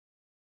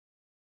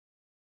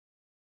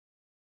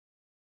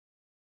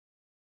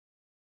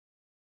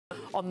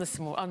on the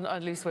small, on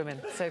loose women.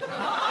 So.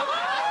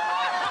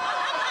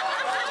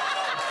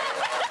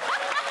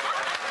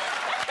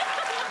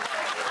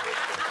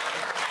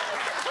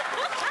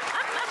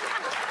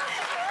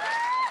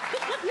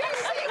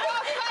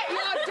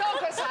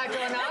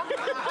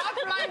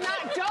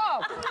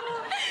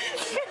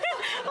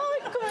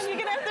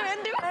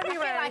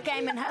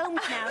 Gaming home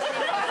now.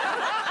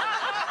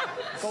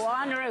 Go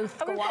on, Ruth.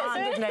 Go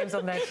on. Good names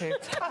on there too.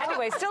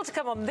 Anyway, still to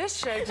come on this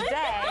show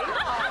today.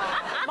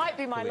 Might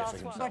be my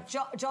last one. But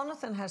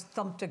Jonathan has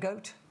thumped a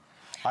goat.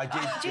 I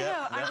did. Do you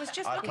know? I was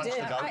just looking at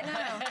it right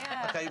now.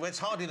 Yeah. Okay, well, it's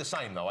hardly the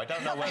same though. I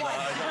don't know whether.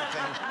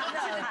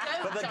 I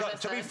don't think. But the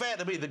goat, to be fair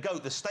to me,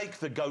 the steak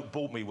the goat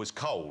bought me was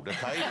cold.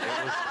 Okay,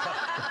 it was.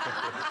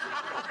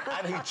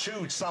 And he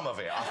chewed some of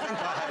it. I think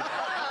I had.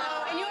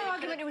 In your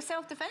argument, it was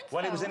self-defence?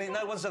 Well, it was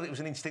it was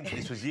an instinct.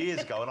 This was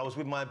years ago, and I was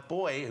with my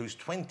boy, who's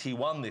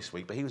 21 this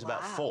week, but he was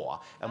about 4,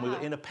 and we were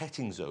in a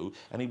petting zoo,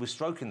 and he was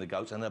stroking the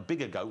goats, and a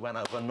bigger goat ran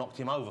over and knocked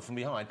him over from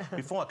behind.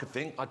 Before I could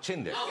think, I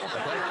chinned it. Okay? And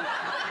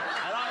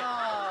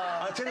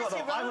I tell you what,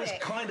 though, I was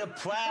kind of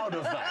proud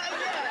of that.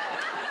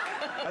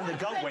 And the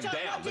goat went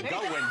down. The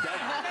goat went down.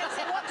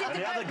 And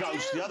the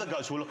other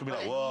ghosts were looking at me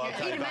like, whoa,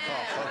 okay, back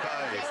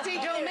off, okay.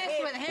 Don't mess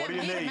with him. What do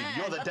you need?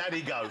 You're the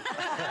daddy goat.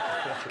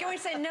 Can we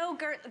say no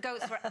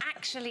goats were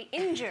actually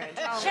injured?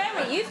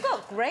 Sherrie, you've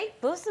got great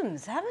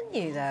bosoms, haven't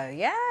you, though?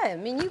 Yeah, I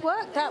mean, you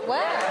worked that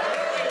well.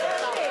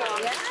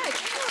 Yeah.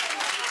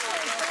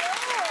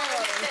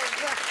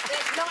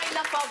 There's not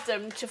enough of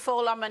them to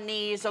fall on my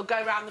knees or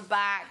go round the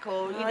back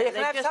or... You know, you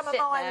can have some of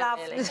mine, love.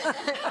 Really.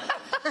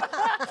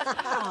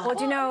 Well,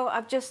 do you know,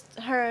 I've just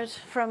heard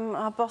from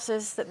our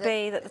bosses that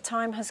that the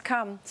time has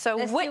come. So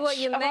Let's which see what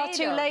you're of our made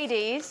two of.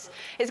 ladies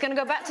is going to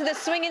go back to the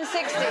swinging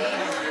 60s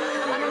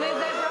and remove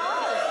their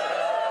bras?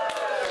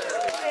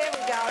 Here we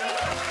go.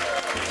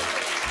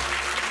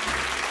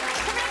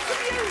 Can we have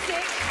some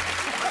music?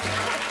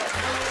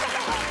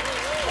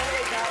 There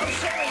we go.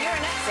 Sherrie, you're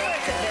an expert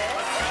at this.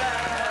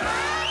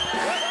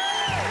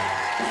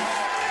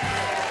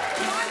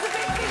 Mine's a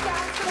bit bigger.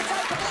 It's going to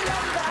take a bit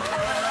longer.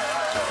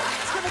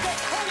 It's going to get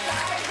colder.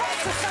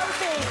 What's the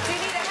something? Do you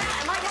need a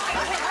hat? Am I just going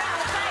to hit around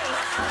the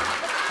face?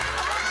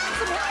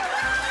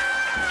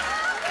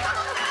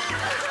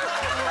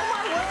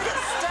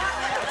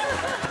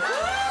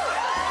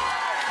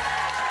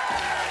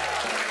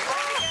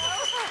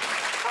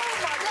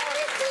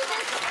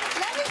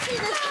 Let me see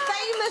this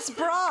famous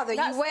bra that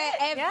you wear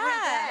every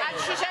day. And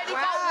she's only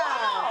got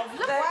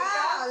one.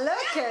 Wow,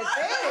 look at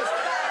this.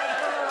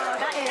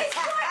 That is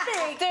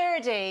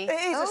sturdy.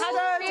 It is a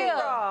sturdy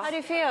bra. How do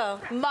you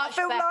feel? Much I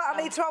feel better. like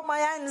I need to hold my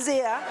hands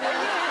here.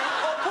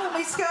 Or pull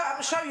my skirt up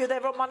and show you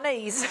they're on my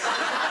knees.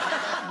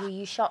 Were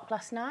you shocked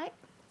last night?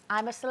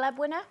 I'm a celeb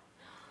winner?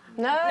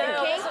 No,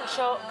 I wasn't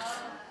shocked.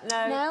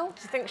 No. No?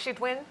 Do you think she'd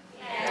win?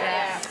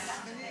 Yeah.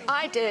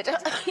 I did.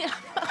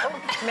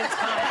 Mince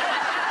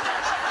pie.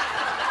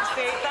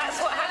 See, that's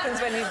what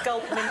happens when you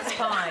gulp mince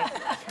pie.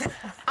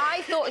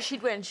 I thought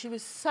she'd win. She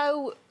was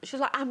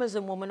like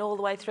Amazon woman all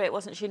the way through it,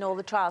 wasn't she, in all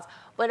the trials?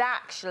 But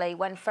actually,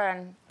 when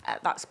Fern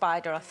that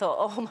spider, I thought,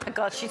 oh my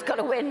God, she's got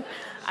to win.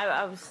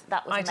 That was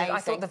amazing. I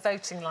thought the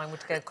voting line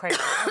would go crazy.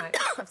 Right.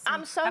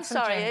 I'm so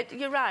sorry.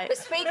 You're right. But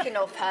speaking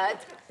of her,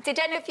 did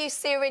any of you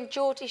see her in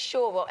Geordie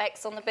Shore or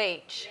Ex on the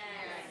Beach? Yes.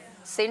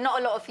 See, not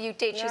a lot of you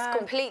did. She's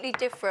completely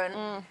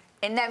different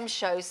in them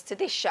shows to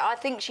this show. I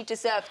think she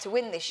deserved to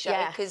win this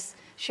show because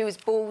she was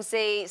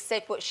ballsy,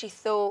 said what she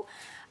thought,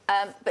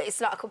 but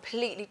it's like a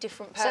completely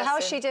different person. So how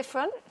is she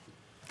different?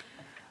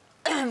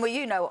 Well,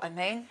 you know what I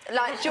mean.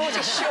 Like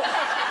Geordie Shore.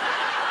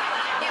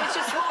 It was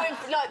just more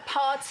like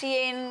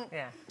partying,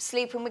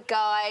 sleeping with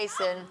guys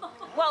and...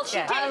 Well, she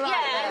did,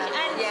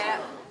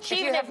 yeah. She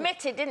even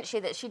admitted, didn't she,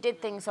 that she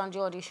did things on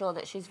Geordie Shore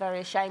that she's very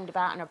ashamed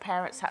about and her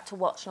parents had to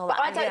watch and all that.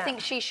 But I don't think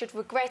she should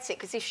regret it,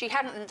 because if she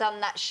hadn't done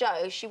that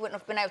show, she wouldn't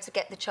have been able to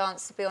get the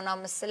chance to be on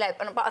I'm a Celeb.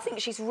 But I think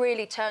she's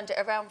really turned it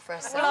around for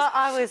herself. Well,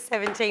 I was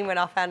 17 when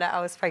I found out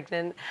I was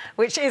pregnant,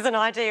 which isn't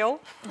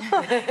ideal.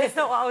 It's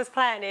not what I was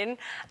planning.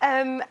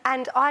 And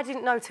I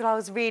didn't know till I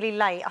was really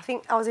late. I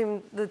think I was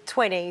in the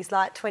 20s,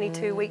 like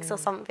 22 weeks or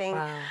something.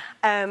 Wow.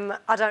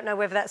 I don't know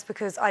whether that's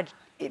because I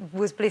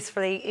was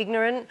blissfully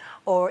ignorant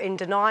or in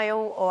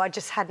denial, or I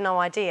just had no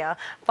idea.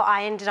 But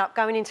I ended up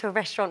going into a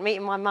restaurant,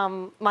 meeting my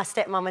mum, my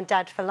stepmum and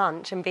dad for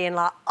lunch and being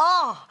like,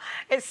 oh,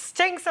 it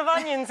stinks of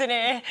onions in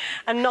here.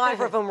 And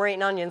neither of them were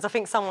eating onions. I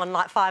think someone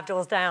like 5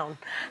 doors down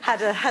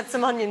had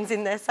some onions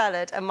in their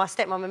salad, and my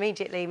stepmum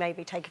immediately made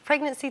me take a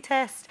pregnancy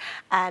test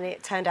and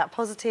it turned out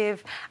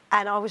positive,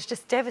 and I was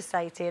just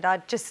devastated.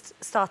 I'd just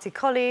started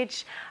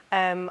college.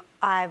 That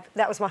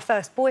was my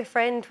first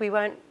boyfriend.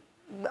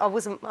 I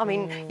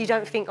mean, you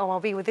don't think, oh,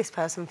 I'll be with this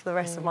person for the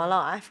rest of my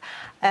life.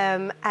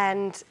 And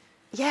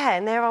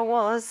there I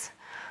was,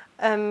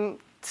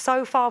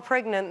 so far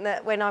pregnant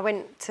that when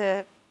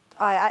I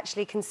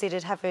actually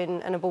considered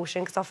having an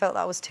abortion because I felt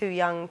that I was too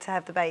young to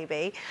have the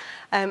baby.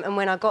 And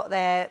when I got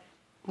there,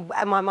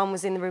 and my mum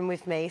was in the room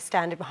with me,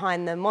 standing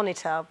behind the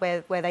monitor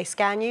where they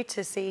scan you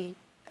to see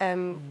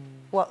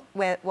what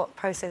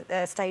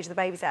stage the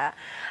baby's at,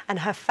 and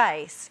her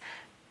face.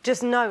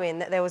 Just knowing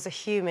that there was a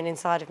human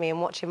inside of me and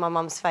watching my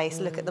mum's face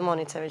look at the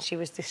monitor and she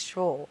was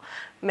distraught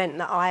meant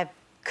that I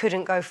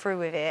couldn't go through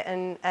with it.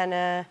 And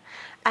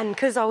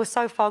because I was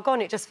so far gone,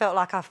 it just felt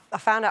like I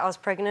found out I was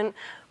pregnant,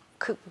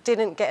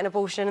 didn't get an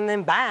abortion, and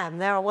then bam,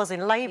 there I was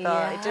in labour.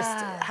 Yeah. It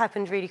just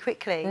happened really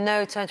quickly.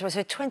 No time to...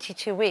 So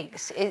 22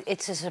 weeks,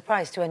 it's a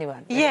surprise to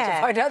anyone. Yeah.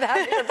 To find out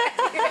that.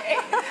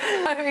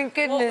 I mean,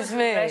 goodness What was the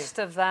me. rest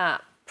of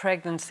that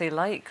pregnancy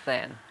like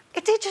then?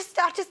 I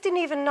just didn't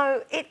even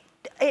know it.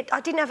 I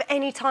didn't have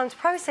any time to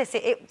process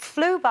it. It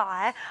flew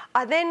by.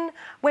 I then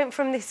went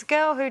from this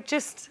girl who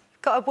just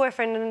got a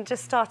boyfriend and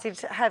just started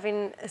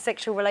having a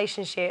sexual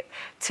relationship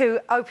to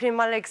opening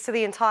my legs to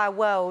the entire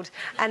world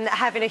and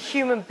having a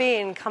human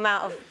being come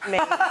out of me.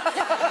 And,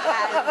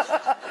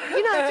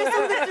 you know, just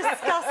all the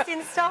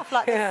disgusting stuff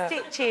like the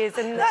stitches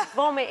and the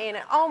vomiting.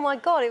 Oh my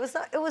God, it was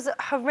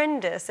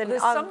horrendous. And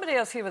there's somebody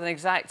else here with an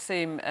exact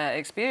same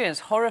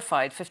experience.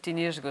 Horrified 15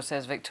 years ago,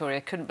 says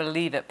Victoria. Couldn't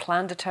believe it.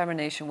 Planned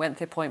determination, went to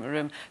the appointment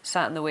room,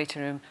 sat in the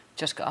waiting room,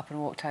 just got up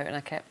and walked out, and I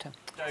kept him.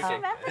 I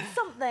remembered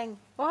something.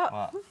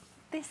 What?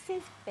 This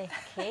is Vicky.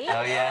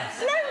 Oh,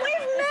 yes. No,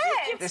 we've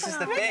met. This is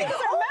the thing.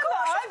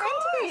 I've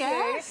interviewed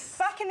you.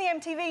 Back in the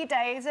MTV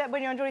days,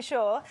 when you were on Geordie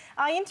Shore,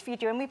 I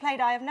interviewed you and we played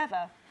I Have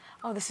Never.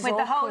 Oh, this is with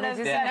the whole awkward, of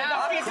isn't the it?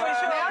 Now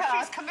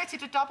she's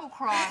committed a double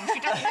crime. She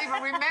doesn't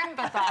even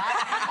remember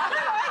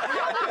that. I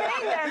remember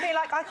being there and being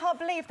like, I can't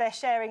believe they're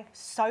sharing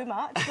so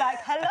much. Like,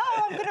 hello,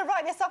 I'm going to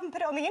write this up and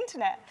put it on the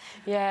internet.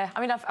 Yeah, I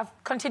mean, I've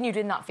continued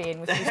in that vein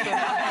with you.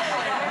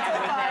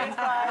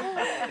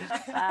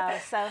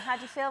 So, how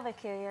do you feel,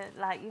 Vicky?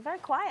 You're very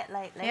quiet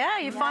lately. Yeah,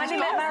 you finally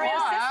met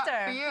Mario's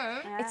sister. For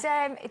you.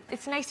 Yeah.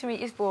 It's nice to meet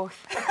you both.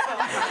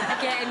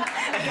 Again.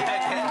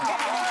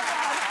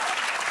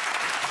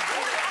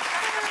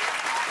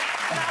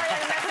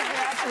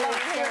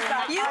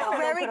 You were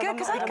very good,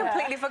 because I'd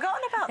completely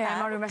forgotten about that. Yeah,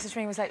 Mario messaged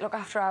me and was like, look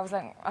after her. I was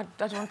like, I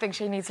don't think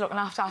she needs looking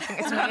after. I think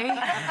it's me.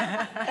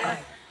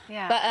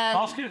 Yeah. But,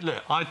 ask him.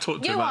 Look, I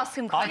talked to you him. Ask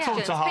him I questions.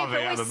 talked to Harvey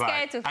People are at the back,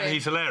 scared of and him.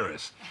 he's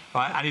hilarious,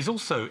 right? And he's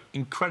also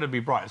incredibly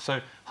bright.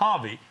 So,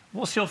 Harvey,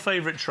 what's your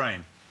favourite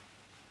train?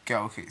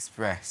 Gatwick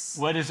Express.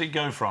 Where does it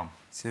go from?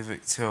 To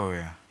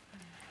Victoria.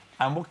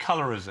 And what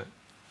colour is it?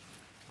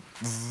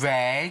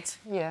 Red.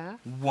 Yeah.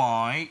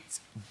 White.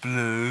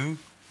 Blue.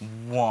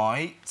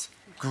 White.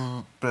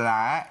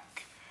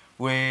 Black.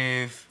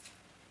 With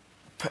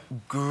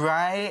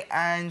grey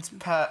and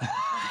grey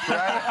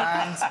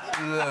and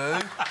blue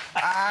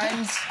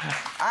and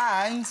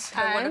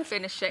I want to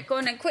finish it. Go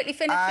on then, quickly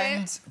finish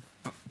it.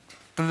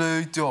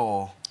 Blue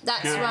door.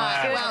 That's Good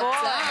right. man. Well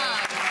done.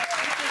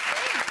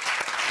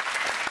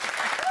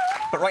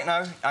 But right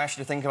now, I ask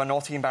you to think of a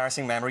naughty,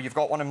 embarrassing memory. You've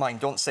got one in mind.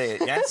 Don't say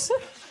it, yes?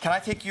 Can I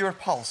take your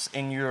pulse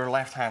in your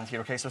left hand here,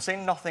 OK? So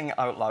say nothing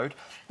out loud,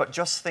 but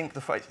just think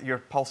your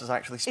pulse is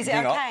actually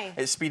speeding up.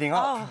 It's speeding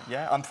up. Oh.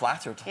 Yeah, I'm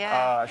flattered,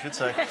 Yeah. I should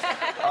say.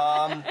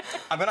 I'm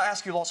going to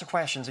ask you lots of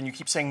questions, and you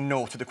keep saying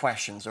no to the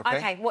questions, OK?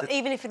 OK,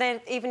 even if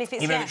it's Even if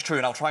it's true,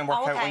 and I'll try and work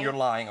out when okay. you're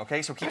lying,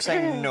 OK? So keep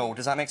saying no.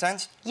 Does that make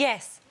sense?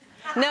 Yes.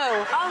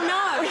 No.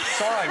 Oh, no.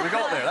 Sorry, we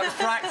got there. That was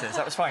practice.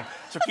 That was fine.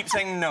 So keep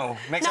saying no.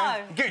 Make sense?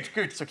 No. Good,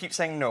 good. So keep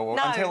saying no.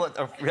 No. Until it...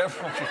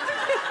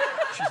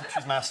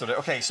 she's mastered it.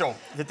 OK, so,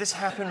 did this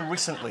happen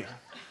recently?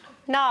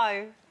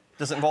 No.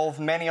 Does it involve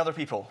many other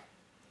people?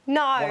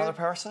 No. One other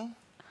person?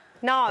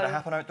 No. Did it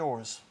happen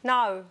outdoors?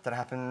 No. Did it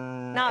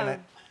happen... No. In a...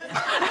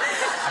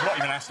 I've not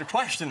even asked a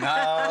question.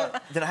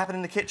 Did it happen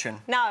in the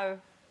kitchen? No.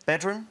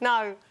 Bedroom?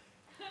 No.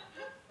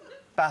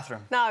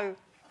 Bathroom? No.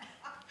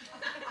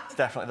 It's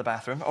definitely the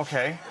bathroom.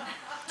 OK.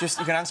 Just,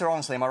 you can answer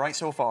honestly. Am I right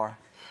so far?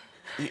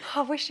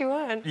 I wish you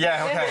weren't.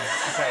 Yeah, OK. OK.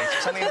 So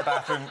something in the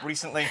bathroom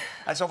recently.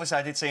 As obviously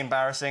I did say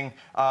embarrassing.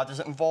 Does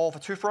it involve a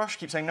toothbrush?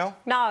 Keep saying no.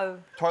 No.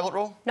 Toilet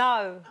roll?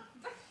 No.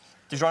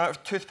 Did you run out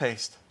of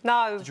toothpaste?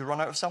 No. Did you run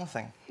out of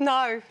something?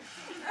 No.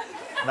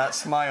 That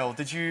smile.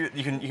 Did you...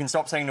 You can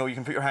stop saying no. You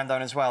can put your hand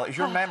down as well. Is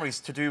your memories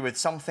to do with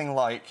something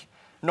like...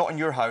 Not in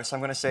your house.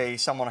 I'm going to say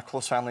someone, a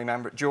close family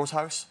member. Joe's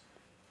house?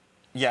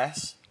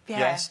 Yes. Yeah.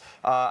 Yes.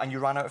 And you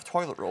ran out of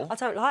toilet roll. I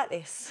don't like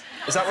this.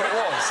 Is that what it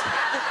was?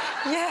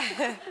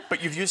 Yeah.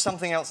 But you've used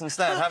something else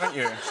instead, haven't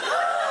you?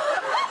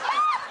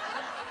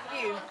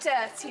 You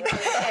dirty boy.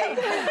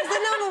 It's the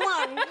number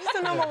one. It's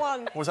the number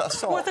one. Was that a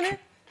sock? Wasn't it?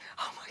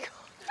 Oh, my God.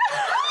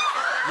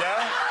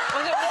 Yeah?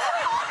 Was it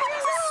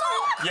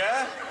what?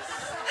 Yeah?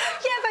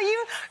 Yeah, but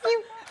you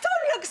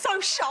don't look so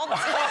shocked.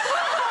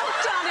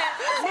 Oh, damn it.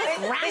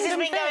 This has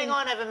been going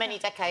on over many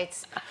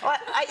decades. Well,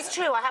 it's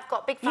true, I have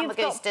got big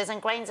famagoostas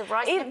and grains of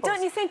rice nipples.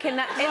 Don't you think in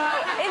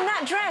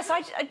that dress,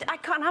 I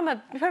can't, I'm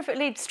a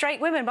perfectly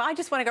straight woman, but I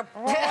just want to go...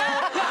 You're great!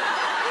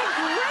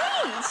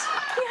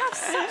 You have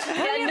such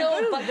brilliant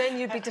boobs. But then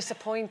you'd be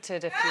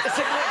disappointed if you...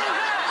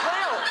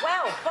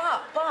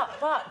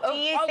 But, do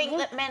you think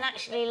that men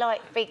actually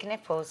like big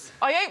nipples?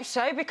 I hope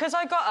so, because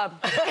I got them.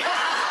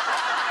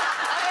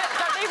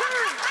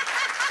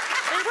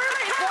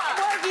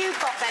 What have you you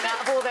got then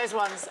out of all those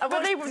ones?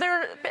 Well, they were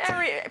a bit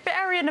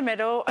airy in the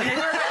middle, and they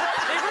were like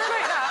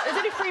that. There's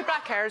only 3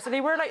 black hairs, and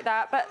they were like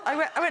that. But I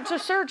went to a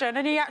surgeon,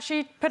 and he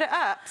actually put it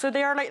up, so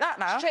they are like that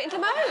now. Straightened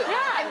them out?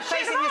 Yeah, and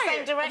facing the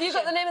same direction. Have you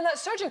got the name of that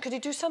surgeon? Could he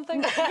do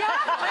something?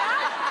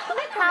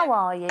 How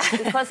are you?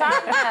 Because I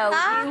know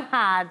you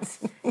had,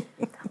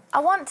 I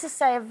want to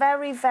say, a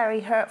very,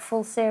 very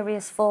hurtful,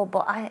 serious fall,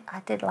 but I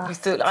did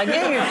laugh. I knew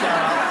you'd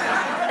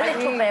laugh. A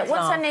little bit.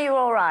 Once I knew you were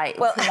all right, it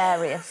was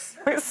hilarious.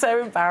 It's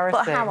so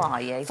embarrassing. But how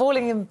are you?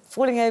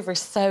 Falling over is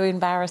so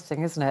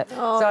embarrassing, isn't it?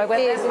 Oh, so I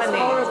went, there's my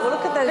horrible.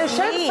 Look at those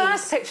show knees. the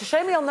first picture.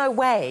 Show me on my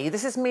way.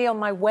 This is me on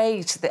my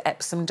way to the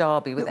Epsom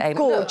Derby with Amy.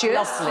 Gorgeous.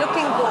 Lovely.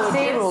 Looking gorgeous.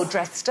 See, we're all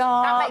dressed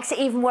up. That makes it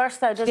even worse,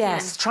 though, doesn't it?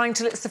 Yes, trying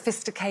to look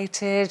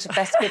sophisticated,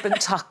 best bib and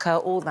tucker,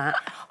 all that.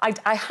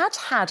 I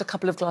had a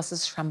couple of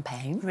glasses of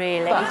champagne.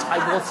 Really? But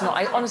I was not.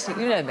 I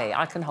honestly, you know me,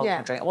 I can hold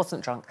my drink. I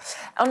wasn't drunk.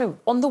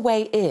 On the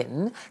way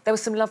in, there were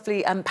some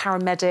lovely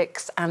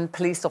paramedics and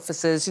police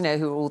officers, you know,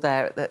 who were all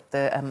there at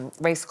the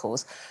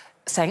racecourse,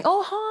 saying,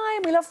 "Oh, hi,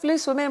 we love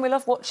loose women, we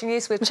love watching you."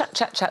 So we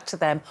chat to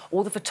them.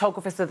 All the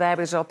photographers are there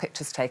with our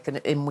pictures taken.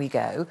 In we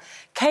go.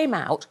 Came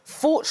out.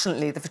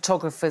 Fortunately, the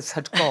photographers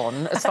had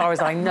gone, as far as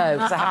I know,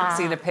 because I haven't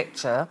seen a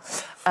picture.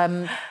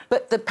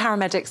 But the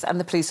paramedics and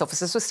the police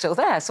officers were still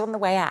there. So on the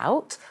way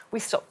out, we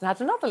stopped and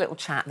had another little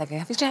chat. They're going,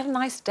 "Have you had a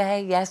nice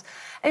day?" Yes.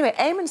 Anyway,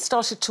 Eamon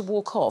started to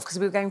walk off because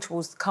we were going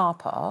towards the car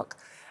park.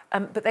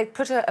 But they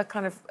put a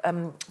kind of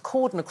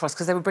cordon across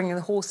because they were bringing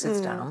the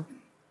horses down.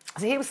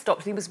 So he was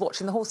stopped and he was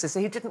watching the horses, so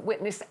he didn't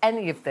witness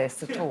any of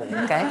this at all,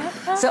 OK?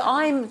 So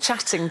I'm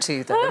chatting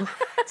to them,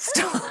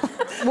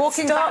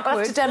 walking start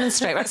backwards. to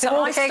demonstrate, right?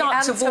 So I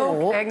start to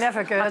walk.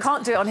 Never good. I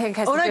can't do it on here in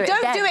case Oh, I no, do it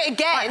again. don't do it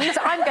again. Right,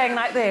 so I'm going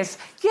like this.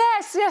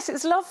 Yes, yes,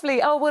 it's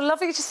lovely. Oh, well,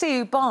 lovely to see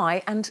you.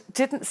 Bye. And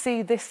didn't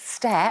see this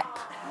step.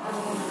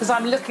 Because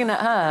I'm looking at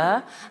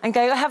her and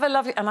going, have a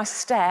lovely... And I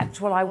stepped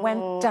while I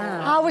went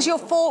down. How was your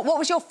fall? What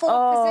was your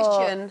fall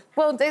position?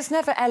 Well, it's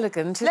never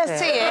elegant, is it?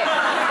 Let's see it.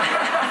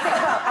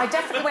 I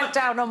definitely went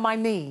down on my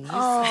knees. So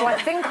I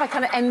think I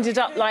kind of ended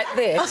up like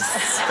this.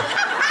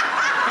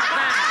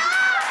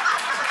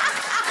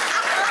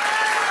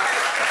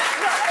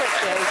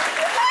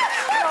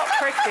 Not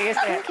pretty, is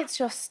it? I think it's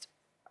just...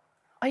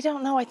 I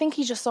don't know. I think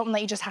he's just something that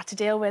you just had to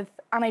deal with,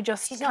 and I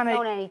just She's not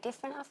known any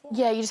different, have you?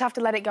 Yeah, you just have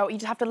to let it go. You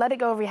just have to let it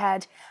go over your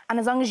head, and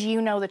as long as you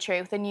know the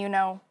truth and you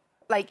know,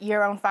 like,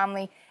 your own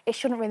family, it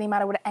shouldn't really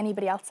matter what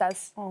anybody else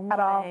says at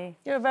all.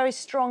 You're a very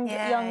strong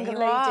young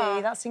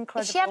lady. That's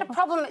incredible. If she had a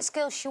problem at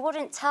school, she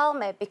wouldn't tell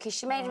me because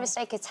she made a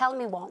mistake of telling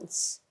me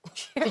once.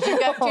 Did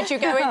you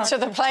go into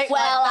the plate?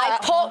 Well, like I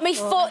put my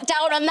foot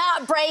down on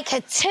that brake,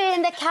 I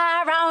turned the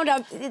car around,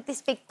 I did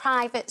this big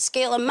private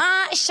school and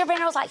marched her in.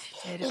 I was like,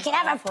 you can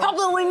have a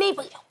problem with me,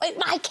 but with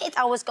my kids,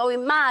 I was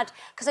going mad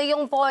because a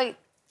young boy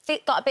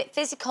got a bit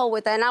physical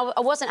with her and I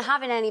wasn't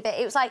having any of it.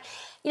 It was like,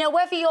 you know,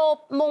 whether your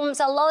mum's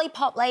a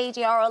lollipop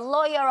lady or a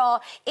lawyer or...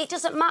 It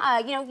doesn't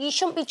matter. You know, you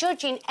shouldn't be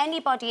judging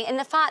anybody. And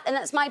the fact... And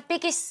that's my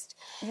biggest...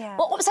 Yeah.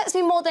 What upsets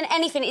me more than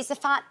anything is the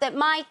fact that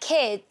my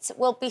kids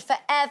will be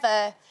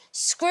forever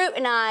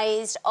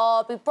scrutinised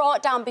or be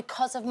brought down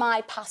because of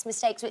my past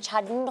mistakes, which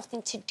had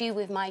nothing to do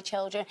with my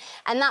children.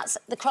 And that's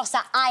the cross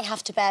that I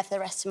have to bear for the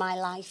rest of my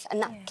life,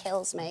 and that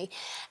kills me.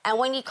 And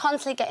when you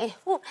constantly get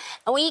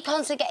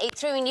it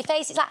through in your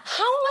face, it's like,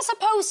 how am I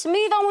supposed to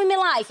move on with my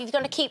life if you're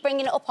going to keep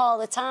bringing it up all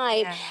the time?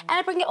 Yeah. And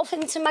I bring it up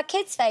into my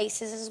kids'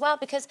 faces as well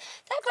because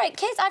they're great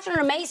kids. I've done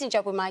an amazing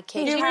job with my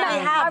kids. You really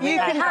have. You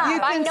can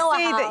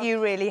see that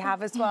you really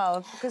have as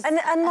well.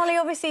 And Molly,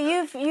 obviously,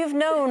 you've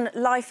known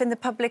life in the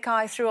public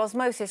eye through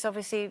osmosis.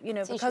 Obviously, you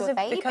know, because of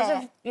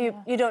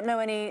you don't know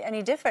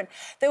any different.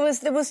 There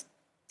was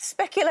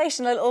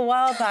speculation a little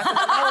while back.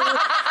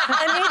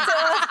 I need to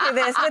ask you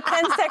this with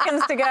 10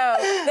 seconds to go.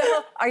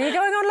 Are you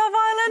going on Love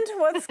Island?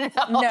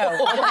 No.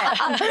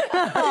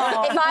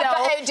 If I've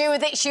got to do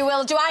with it, she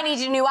will. Do I need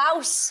a new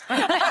house?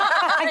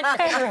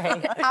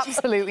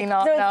 Absolutely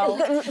not.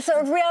 So,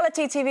 sort of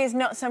reality TV is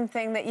not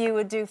something that you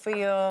would do for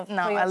your.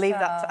 No, I leave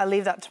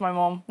that to my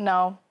mum.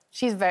 No,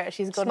 she's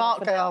good.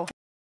 Smart girl.